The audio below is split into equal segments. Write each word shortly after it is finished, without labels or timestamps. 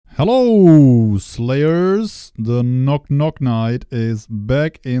Hello, Slayers! The Knock Knock Night is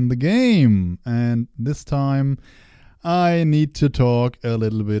back in the game, and this time I need to talk a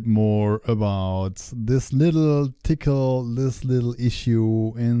little bit more about this little tickle, this little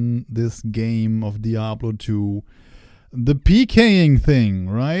issue in this game of Diablo 2. The pk'ing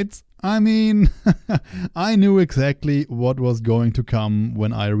thing, right? I mean, I knew exactly what was going to come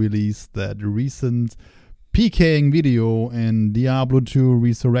when I released that recent pk'ing video in Diablo 2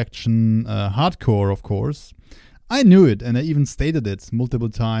 Resurrection Hardcore, of course. I knew it, and I even stated it multiple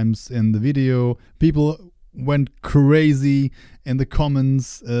times in the video. People went crazy in the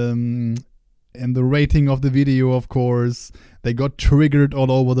comments, in the rating of the video, of course. They got triggered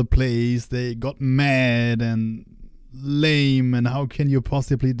all over the place. They got mad and lame, and how can you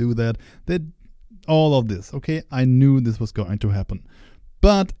possibly do that? All of this, okay? I knew this was going to happen.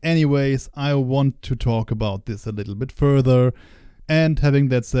 But anyways, I want to talk about this a little bit further. And having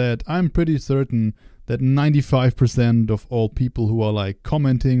that said, I'm pretty certain that 95% of all people who are like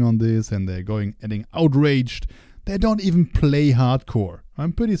commenting on this and they're getting outraged, they don't even play hardcore.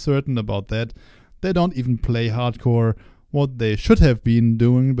 I'm pretty certain about that. They don't even play hardcore, what they should have been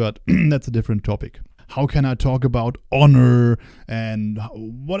doing, but that's a different topic. How can I talk about honor and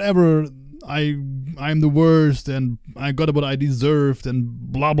whatever? I'm the worst and I got what I deserved and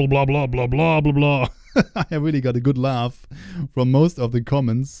blah blah blah blah blah blah blah blah. I really got a good laugh from most of the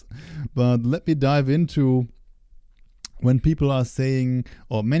comments, but let me dive into when people are saying,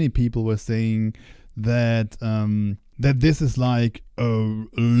 or many people were saying that that this is like a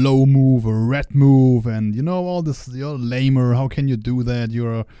low move, a red move, and you know all this, you're lamer, how can you do that,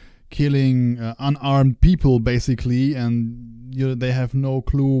 you're killing unarmed people basically, and they have no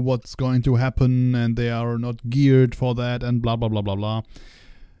clue what's going to happen and they are not geared for that and blah blah blah blah blah.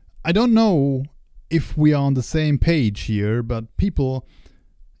 I don't know if we are on the same page here, but people,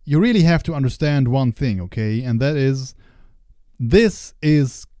 you really have to understand one thing, okay? And that is, this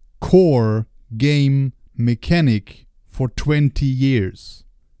is core game mechanic for 20 years.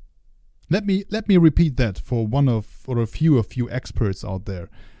 Let me repeat that for a few experts out there.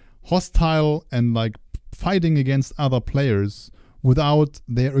 Hostile and like fighting against other players without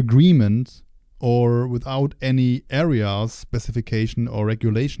their agreement or without any area specification or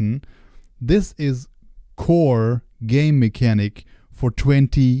regulation. This is core game mechanic for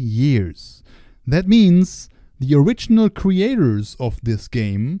 20 years. That means the original creators of this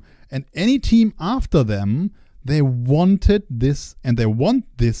game and any team after them, they wanted this and they want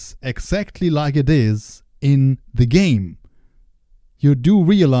this exactly like it is in the game. You do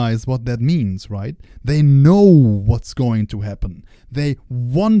realize what that means, right? They know what's going to happen. They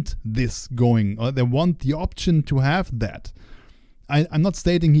want this going, or they want the option to have that. I'm not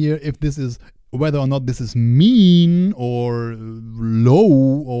stating here if this is, whether or not this is mean or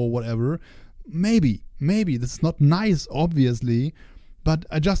low or whatever. Maybe this is not nice, obviously, but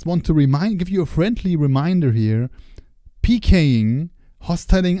I just want to give you a friendly reminder here. pk'ing,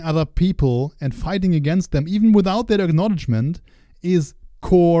 hostiling other people and fighting against them, even without their acknowledgement, is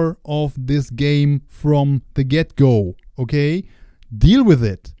core of this game from the get-go, okay? Deal with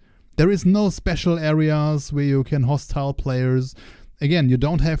it. There is no special areas where you can hostile players. Again, you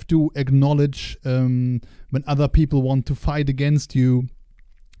don't have to acknowledge when other people want to fight against you.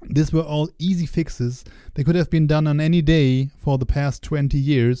 These were all easy fixes. They could have been done on any day for the past 20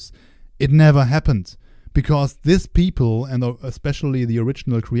 years. It never happened because these people, and especially the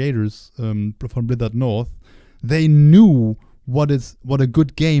original creators from Blizzard North, they knew what a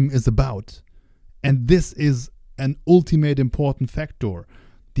good game is about. And this is an ultimate important factor.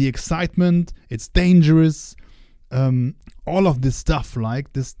 The excitement, it's dangerous, all of this stuff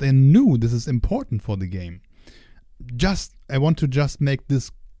like this, they knew this is important for the game. I want to just make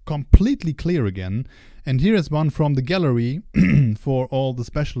this completely clear again. And here is one from the gallery for all the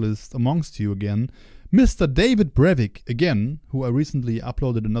specialists amongst you again. Mr. David Brevik, again, who I recently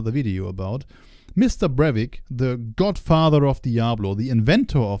uploaded another video about. Mr. Brevik, the godfather of Diablo, the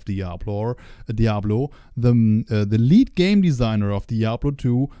inventor of Diablo, the lead game designer of Diablo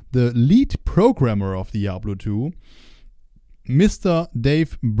 2, the lead programmer of Diablo 2, Mr.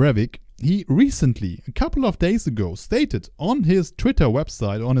 Dave Brevik, he recently, a couple of days ago, stated on his Twitter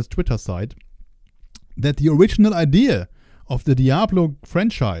website, on his Twitter site, that the original idea of the Diablo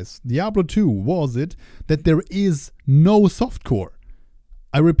franchise, Diablo 2, was it that there is no softcore.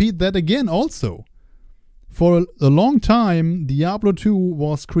 I repeat that again also. For a long time, Diablo 2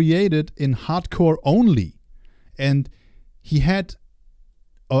 was created in hardcore only. And he had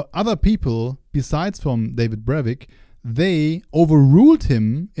other people, besides from David Brevik, they overruled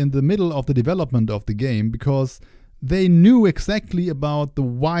him in the middle of the development of the game because they knew exactly about the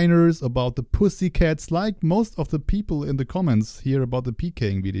whiners, about the pussycats, like most of the people in the comments here about the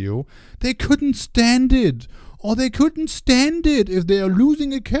pk'ing video. They couldn't stand it. Or they couldn't stand it if they are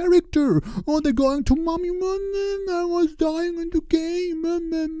losing a character. Or they're going to mommy, I was dying in the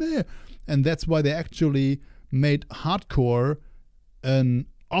game. And that's why they actually made hardcore an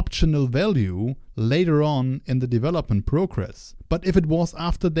optional value later on in the development progress. But if it was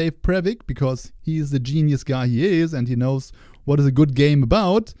after Dave Previck, because he is the genius guy he is and he knows what is a good game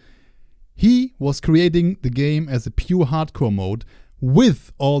about, he was creating the game as a pure hardcore mode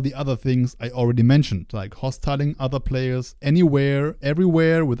with all the other things I already mentioned, like hostiling other players anywhere,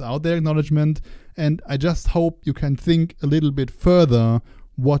 everywhere, without their acknowledgement. And I just hope you can think a little bit further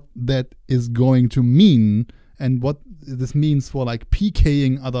what that is going to mean and what this means for like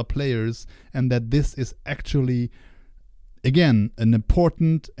pk'ing other players, and that this is actually, again, an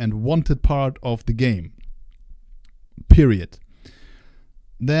important and wanted part of the game. Period.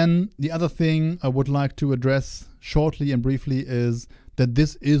 Then the other thing I would like to address shortly and briefly is that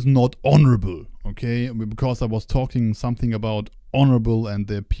this is not honorable, okay? Because I was talking something about honorable and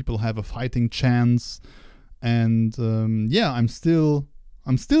the people have a fighting chance. And yeah, I'm still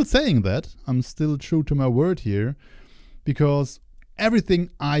saying that. I'm still true to my word here, because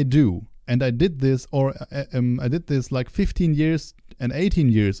everything I do, and I did this, I did this like 15 years and 18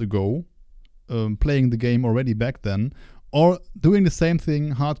 years ago, playing the game already back then, or doing the same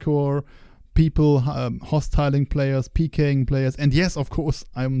thing, hardcore people, hostiling players, pk'ing players, and yes, of course,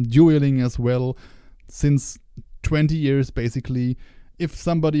 I'm dueling as well since 20 years basically. If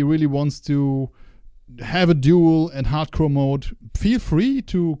somebody really wants to have a duel in hardcore mode, feel free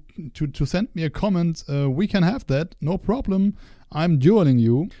to send me a comment. We can have that, no problem. I'm dueling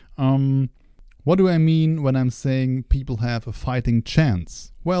you. What do I mean when I'm saying people have a fighting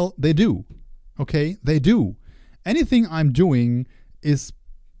chance? Well, they do. Okay, they do. Anything I'm doing is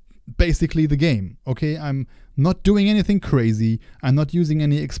basically the game. Okay, I'm not doing anything crazy. I'm not using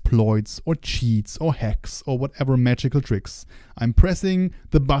any exploits or cheats or hacks or whatever magical tricks. I'm pressing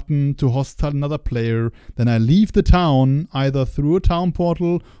the button to hostile another player. Then I leave the town either through a town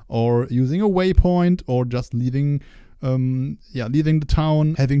portal or using a waypoint or just leaving the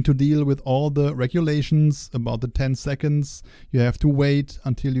town, having to deal with all the regulations about the 10 seconds. You have to wait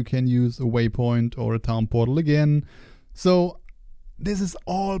until you can use a waypoint or a town portal again. So this is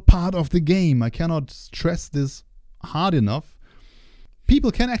all part of the game. I cannot stress this hard enough.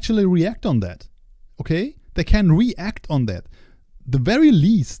 People can actually react on that. Okay? They can react on that. The very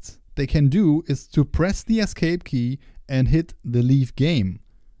least they can do is to press the escape key and hit the leave game.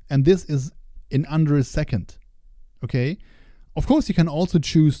 And this is in under a second. Okay? Of course, you can also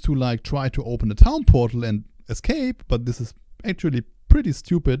choose to like try to open a town portal and escape, but this is actually pretty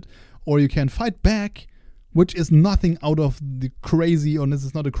stupid. Or you can fight back, which is nothing out of the crazy, or this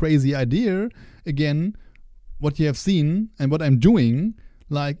is not a crazy idea. Again, what you have seen and what I'm doing,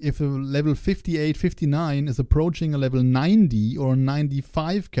 like if a level 58, 59 is approaching a level 90 or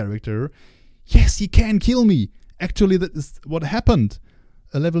 95 character, yes, he can kill me. Actually, that is what happened.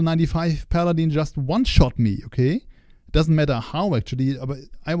 A level 95 paladin just one-shot me, okay? It doesn't matter how, actually, but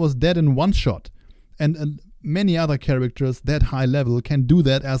I was dead in one shot. And many other characters that high level can do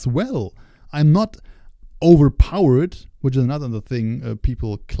that as well. I'm not overpowered, which is another thing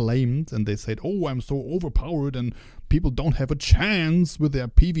people claimed, and they said, oh, I'm so overpowered and people don't have a chance with their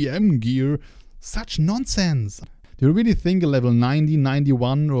PVM gear. Such nonsense. Do you really think a level 90,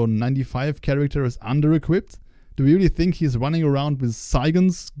 91 or 95 character is under-equipped? Do you really think he's running around with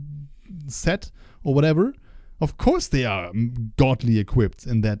Saigon's set or whatever? Of course they are godly equipped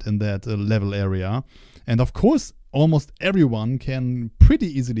in that level area. And of course almost everyone can pretty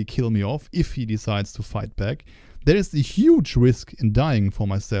easily kill me off if he decides to fight back. There is a huge risk in dying for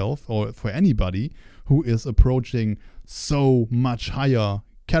myself or for anybody who is approaching so much higher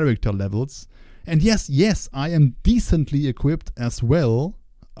character levels. And yes, I am decently equipped as well.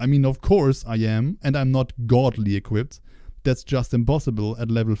 I mean, of course I am, and I'm not godly equipped. That's just impossible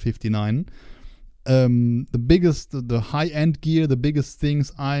at level 59. The high-end gear, the biggest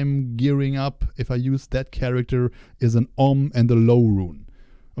things I'm gearing up if I use that character is an and a low rune,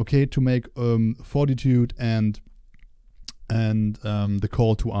 okay, to make fortitude and the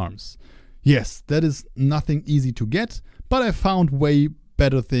call to arms. Yes, that is nothing easy to get, but I found way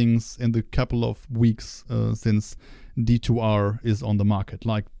better things in the couple of weeks since D2R is on the market,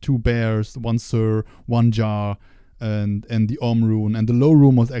 like 2 bears, 1 sir, 1 jar, and the rune, and the low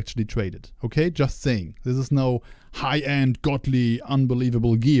rune was actually traded. Okay, just saying. This is no high-end, godly,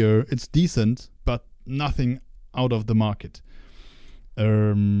 unbelievable gear. It's decent, but nothing out of the market.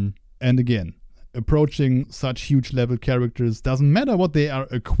 And again, approaching such huge level characters. Doesn't matter what they are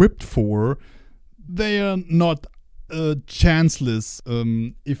equipped for, they are not chanceless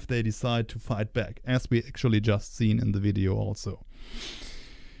if they decide to fight back, as we actually just seen in the video also.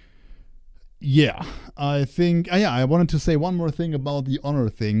 Yeah, I think, I wanted to say one more thing about the honor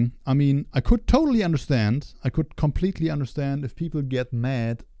thing. I mean, I could totally understand, I could completely understand if people get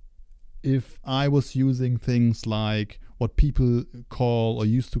mad if I was using things like what people call or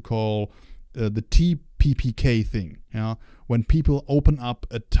used to call the TPPK thing. Yeah, when people open up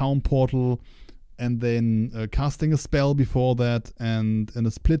a town portal and then casting a spell before that, and in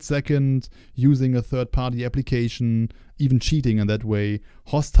a split second using a third-party application, even cheating in that way,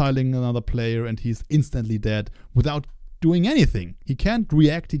 hostiling another player, and he's instantly dead without doing anything. He can't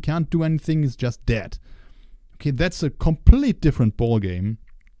react, he can't do anything, he's just dead. Okay, that's a complete different ballgame.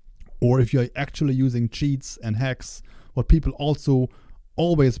 Or if you're actually using cheats and hacks, what people also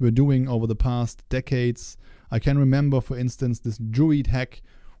always were doing over the past decades. I can remember, for instance, this druid hack,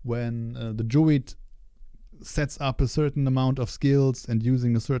 when the druid sets up a certain amount of skills and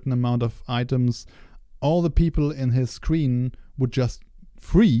using a certain amount of items, all the people in his screen would just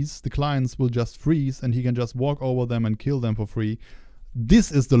freeze, the clients will just freeze, and he can just walk over them and kill them for free.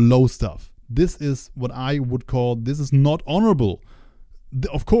 This is the low stuff. This is what I would call, this is not honorable.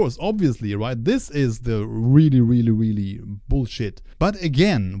 Of course, obviously, right? This is the really bullshit. But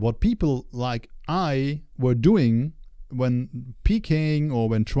again, what people like I were doing when pk'ing or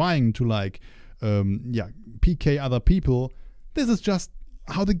when trying to PK other people, this is just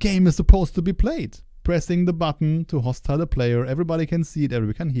how the game is supposed to be played. Pressing the button to hostile a player, everybody can see it,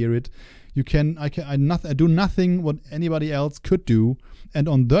 everybody can hear it. I do nothing what anybody else could do. And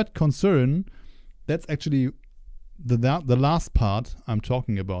on that concern, that's actually the last part I'm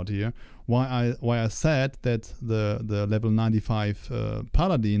talking about here. Why I said that the level 95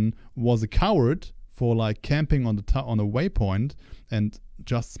 paladin was a coward for like camping on a waypoint and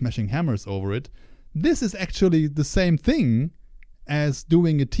just smashing hammers over it. This is actually the same thing as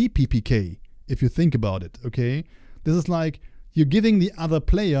doing a TPPK, if you think about it, okay? This is like you're giving the other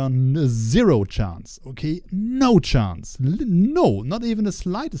player zero chance, okay? No chance, no, not even the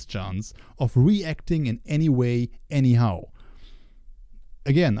slightest chance of reacting in any way, anyhow.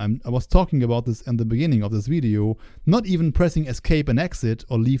 Again, I was talking about this in the beginning of this video, not even pressing escape and exit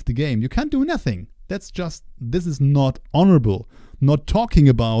or leave the game. You can't do nothing. That's just, this is not honorable. Not talking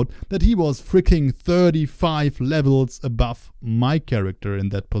about that he was freaking 35 levels above my character in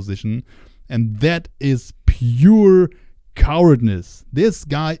that position. And that is pure cowardness. This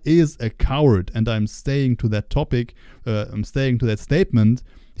guy is a coward, and I'm staying to that topic. I'm staying to that statement.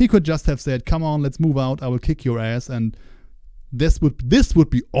 He could just have said, "Come on, let's move out. I will kick your ass," and this would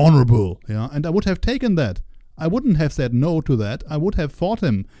be honorable, yeah. And I would have taken that. I wouldn't have said no to that. I would have fought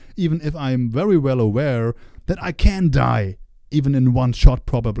him, even if I'm very well aware that I can die, even in one shot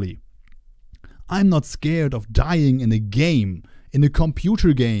probably. I'm not scared of dying in a game, in a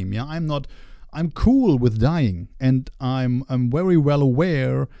computer game. Yeah, I'm cool with dying, and I'm very well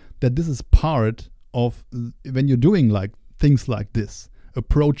aware that this is part of when you're doing like things like this,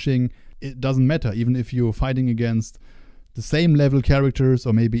 approaching. It doesn't matter, even if you're fighting against the same level characters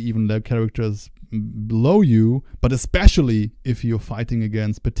or maybe even level characters below you, but especially if you're fighting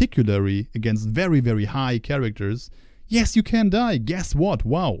particularly against very high characters. Yes, you can die. Guess what?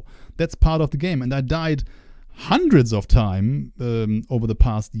 Wow, that's part of the game, and I died hundreds of times over the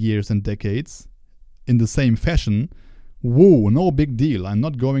past years and decades in the same fashion. Whoa, no big deal. I'm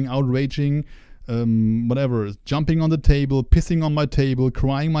not going out raging, whatever, jumping on the table, pissing on my table,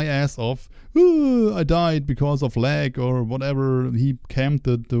 crying my ass off. I died because of lag or whatever. He camped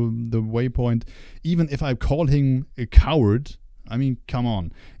the waypoint. Even if I call him a coward, I mean, come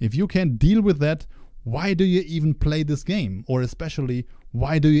on. If you can't deal with that, why do you even play this game? Or especially,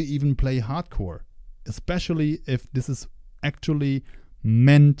 why do you even play hardcore? Especially if this is actually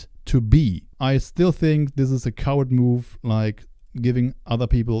meant to be. I still think this is a coward move, like giving other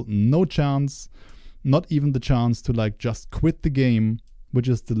people no chance, not even the chance to like just quit the game, which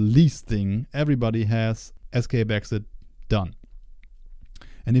is the least thing. Everybody has escape exit done.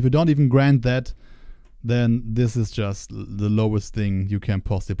 And if you don't even grant that, then this is just the lowest thing you can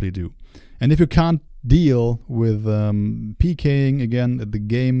possibly do. And if you can't deal with pk'ing, again, the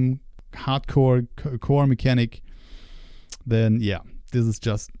game hardcore core mechanic, then yeah, this is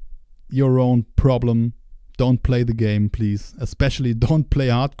just your own problem. Don't play the game, please. Especially don't play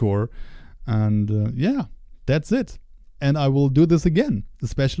hardcore. And yeah, that's it. And I will do this again,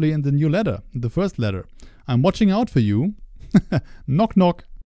 especially in the new letter, the first letter. I'm watching out for you. Knock knock.